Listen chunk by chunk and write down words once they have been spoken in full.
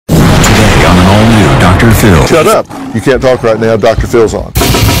Dr. Phil. Shut up. You can't talk right now. Dr. Phil's on.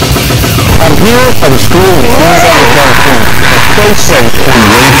 I'm here at a school in California. A safe and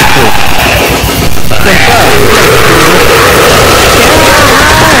race school.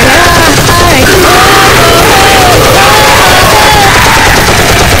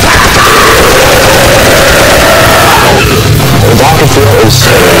 Dr. Phil is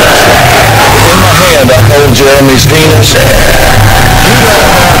in my hand. I hold Jeremy's penis.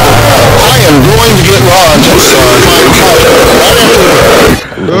 I am going to get Ron to sign my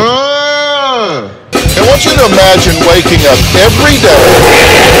I want you to imagine waking up every day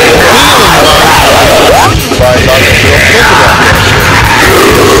feeling by Dr. Phil.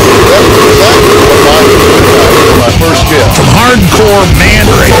 Think about that. That was my first gift. From hardcore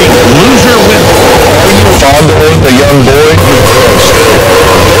man-raping loser women. Fondling the young boy.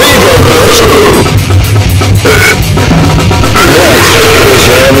 There you go,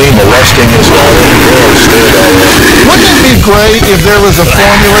 Jeremy molesting his daughter. Wouldn't it be great if there was a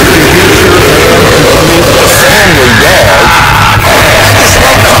formula to get your family dog?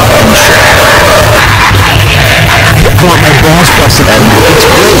 I want my boss busted out. It's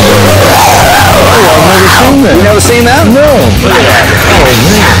great. Oh, I've never seen that. You never seen that? No. Look at that.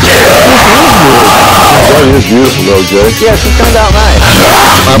 That is beautiful though, Jay. Yeah, she turned out nice.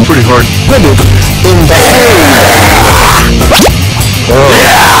 I'm pretty hard.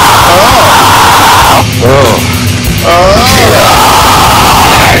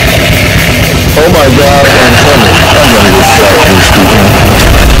 Oh my God, I'm coming. I'm gonna get shot here, Stephen.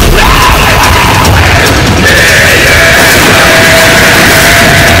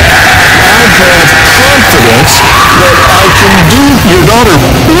 Confidence that I can do your daughter.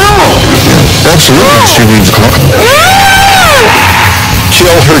 No. Absolutely, she needs a clock.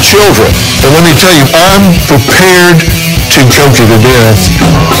 Kill her children. And let me tell you, I'm prepared to choke you to death.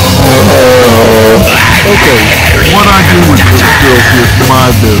 Okay, what I do with this filth is my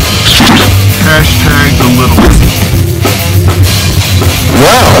business. Hashtag the little.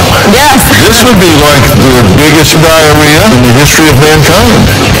 Wow. Yes. This would be like the biggest diarrhea in the history of mankind.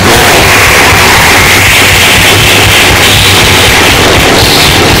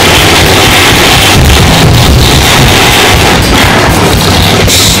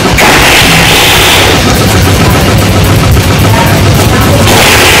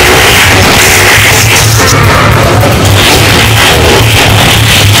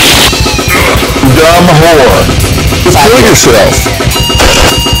 Dumb whore. Kill yourself.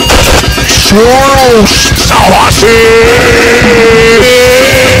 Swirl sauce.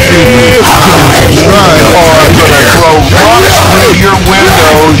 Right, or I'm gonna throw rocks through your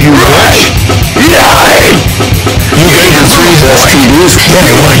windows, you bitch. You gave her 3 STDs. Hey,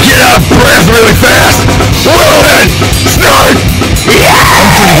 you want to get out of breath really fast? Roll it! Snort!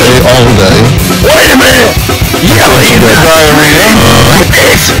 All day. Wait a minute! Yelling! Diarrhea.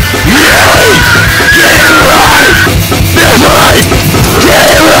 It's yelling! Get it right! That's right! Get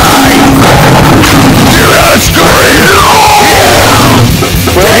it right! Do not scream!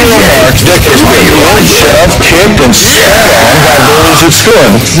 Well, remarks decades before, shoved, kicked, and spat on by bullies at school.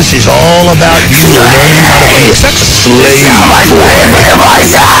 This is all about you learning how to be such a slave.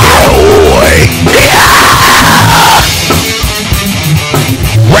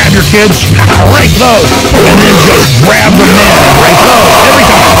 Grab your kids, rape those, and then just grab the men and rape those every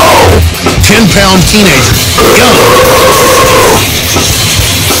time. 10-pound teenagers, young.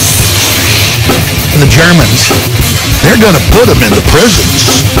 And the Germans, they're going to put them in the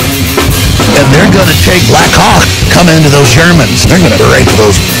prisons. And they're going to take Black Hawk, come into those Germans. They're going to rape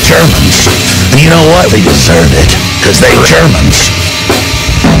those Germans. And you know what? They deserve it, because they're Germans.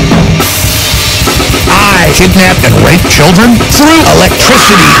 I kidnapped and raped children through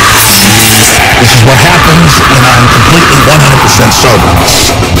electricity. This is what happens when I'm completely 100% sober.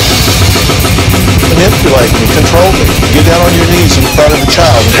 Manipulate me, control me. Get down on your knees in front of the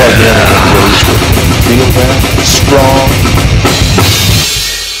child and plug in and feel that? Strong.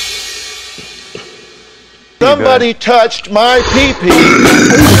 Somebody touched my pee-pee.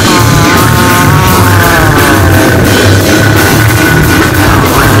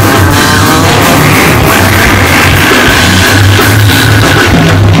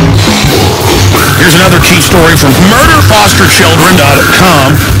 Here's another key story from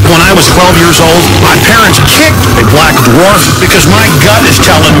murderfosterchildren.com. When I was 12 years old, my parents kicked a black dwarf because my gut is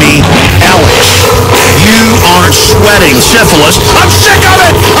telling me, Alex, you aren't sweating syphilis. I'm sick of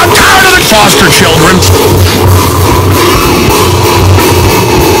it! I'm tired of the foster children.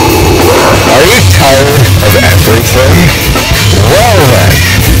 Are you tired of everything? Well then,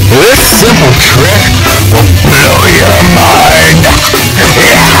 this simple trick will blow your mind.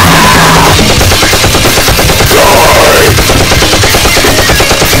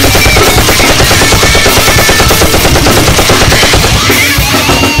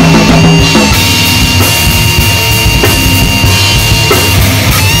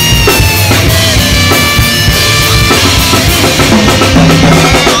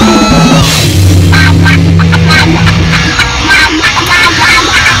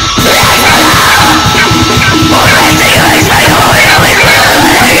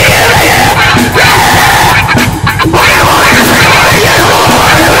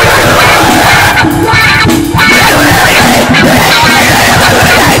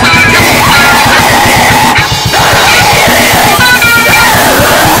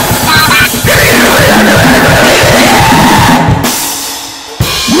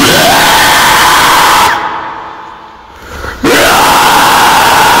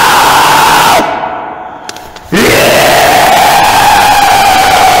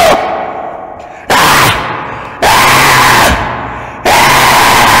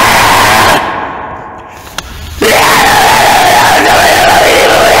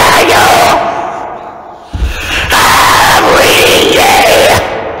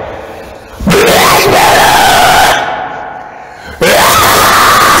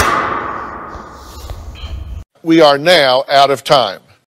 we are now out of time.